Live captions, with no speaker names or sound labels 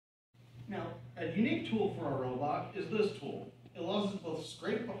Now, a unique tool for our robot is this tool. It allows us to both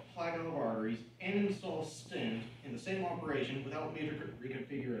scrape a plaque out of arteries and install a stent in the same operation without major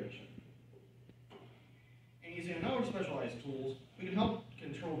reconfiguration. And using another specialized tools, we can help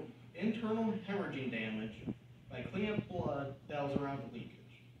control internal hemorrhaging damage by cleaning up blood that was around the leakage.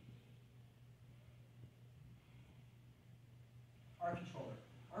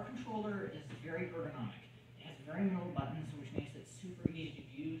 Our controller is very ergonomic. It has very little buttons, which makes it super easy to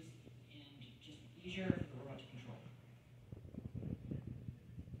use and just easier for the robot to control.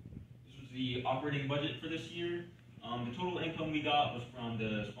 This was the operating budget for this year. The total income we got was from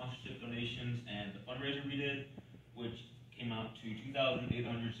the sponsorship donations and the fundraiser we did, which came out to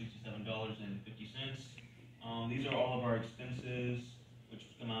 $2,867.50. These are all of our expenses, which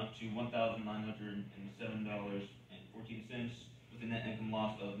come out to $1,907.14, with a net income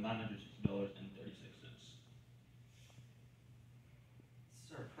loss of $960.36. This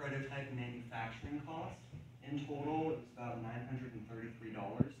is our prototype manufacturing cost. In total, it was about $933